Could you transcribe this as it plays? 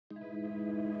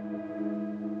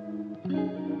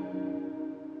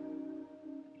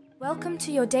Welcome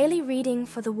to your daily reading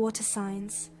for the water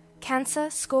signs, Cancer,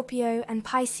 Scorpio, and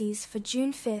Pisces for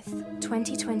June 5th,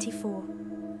 2024.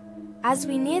 As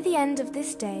we near the end of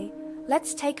this day,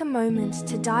 let's take a moment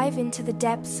to dive into the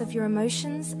depths of your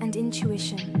emotions and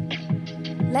intuition.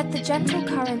 Let the gentle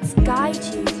currents guide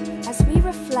you as we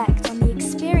reflect on the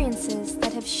experiences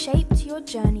that have shaped your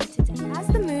journey today. As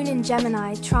the moon in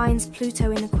Gemini trines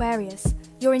Pluto in Aquarius,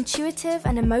 your intuitive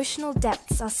and emotional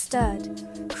depths are stirred,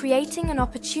 creating an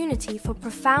opportunity for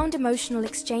profound emotional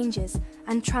exchanges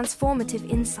and transformative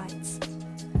insights.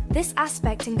 This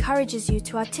aspect encourages you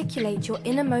to articulate your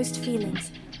innermost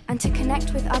feelings and to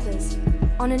connect with others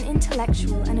on an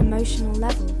intellectual and emotional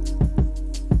level.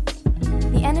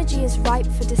 The energy is ripe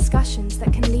for discussions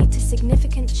that can lead to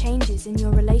significant changes in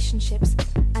your relationships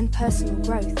and personal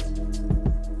growth.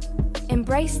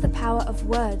 Embrace the power of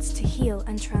words to heal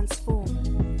and transform.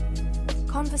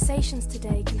 Conversations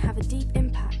today can have a deep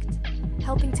impact,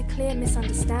 helping to clear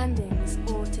misunderstandings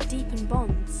or to deepen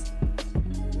bonds.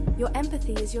 Your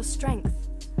empathy is your strength,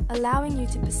 allowing you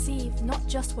to perceive not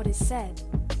just what is said,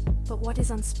 but what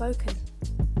is unspoken.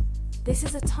 This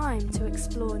is a time to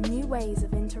explore new ways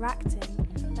of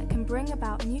interacting that can bring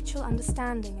about mutual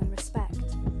understanding and respect.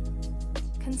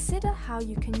 Consider how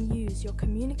you can use your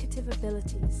communicative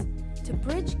abilities to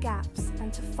bridge gaps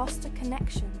and to foster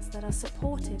connections that are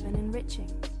supportive and enriching.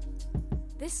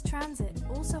 This transit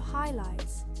also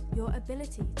highlights your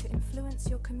ability to influence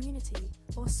your community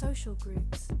or social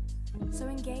groups, so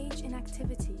engage in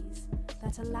activities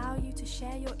that allow you to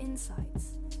share your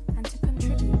insights and to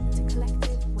contribute to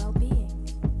collective well-being.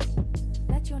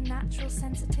 Let your natural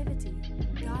sensitivity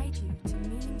guide you to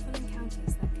meaningful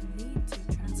encounters that can lead to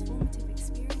transformative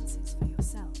experiences for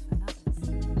yourself and others.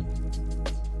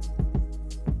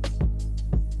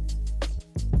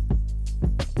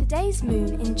 Today's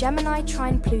moon in Gemini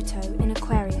trine Pluto in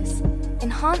Aquarius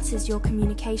enhances your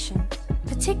communication,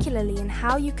 particularly in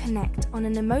how you connect on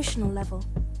an emotional level.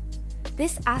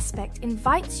 This aspect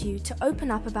invites you to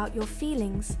open up about your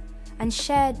feelings and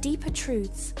share deeper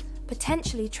truths,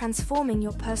 potentially transforming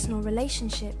your personal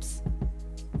relationships.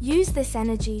 Use this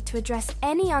energy to address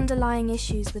any underlying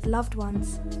issues with loved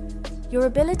ones. Your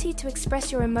ability to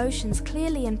express your emotions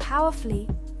clearly and powerfully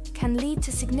can lead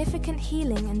to significant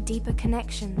healing and deeper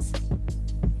connections.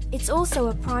 It's also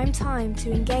a prime time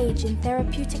to engage in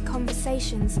therapeutic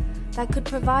conversations that could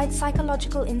provide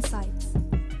psychological insights.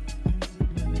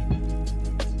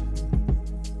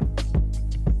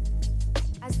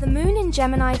 As the moon in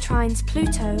Gemini trines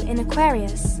Pluto in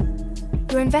Aquarius,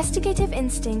 your investigative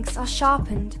instincts are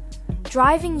sharpened,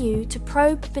 driving you to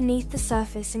probe beneath the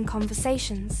surface in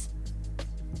conversations.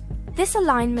 This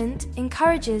alignment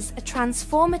encourages a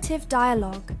transformative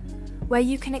dialogue where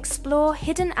you can explore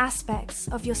hidden aspects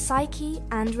of your psyche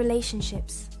and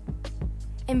relationships.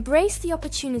 Embrace the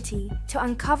opportunity to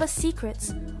uncover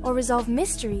secrets or resolve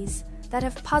mysteries that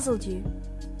have puzzled you.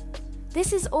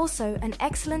 This is also an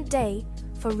excellent day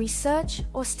for research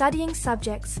or studying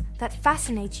subjects that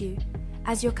fascinate you,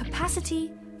 as your capacity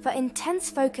for intense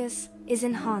focus is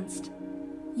enhanced.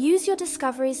 Use your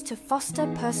discoveries to foster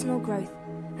personal growth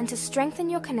and to strengthen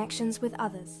your connections with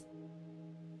others.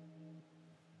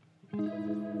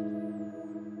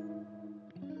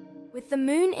 With the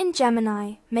moon in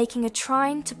Gemini making a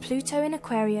trine to Pluto in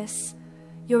Aquarius,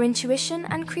 your intuition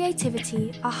and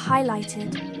creativity are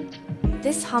highlighted.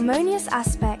 This harmonious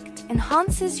aspect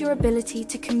enhances your ability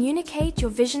to communicate your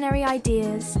visionary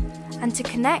ideas and to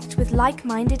connect with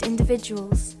like-minded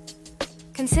individuals.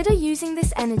 Consider using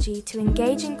this energy to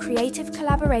engage in creative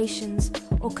collaborations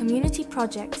or community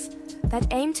projects that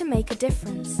aim to make a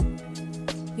difference.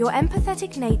 Your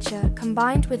empathetic nature,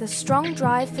 combined with a strong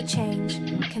drive for change,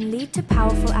 can lead to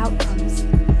powerful outcomes.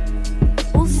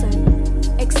 Also,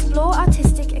 explore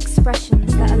artistic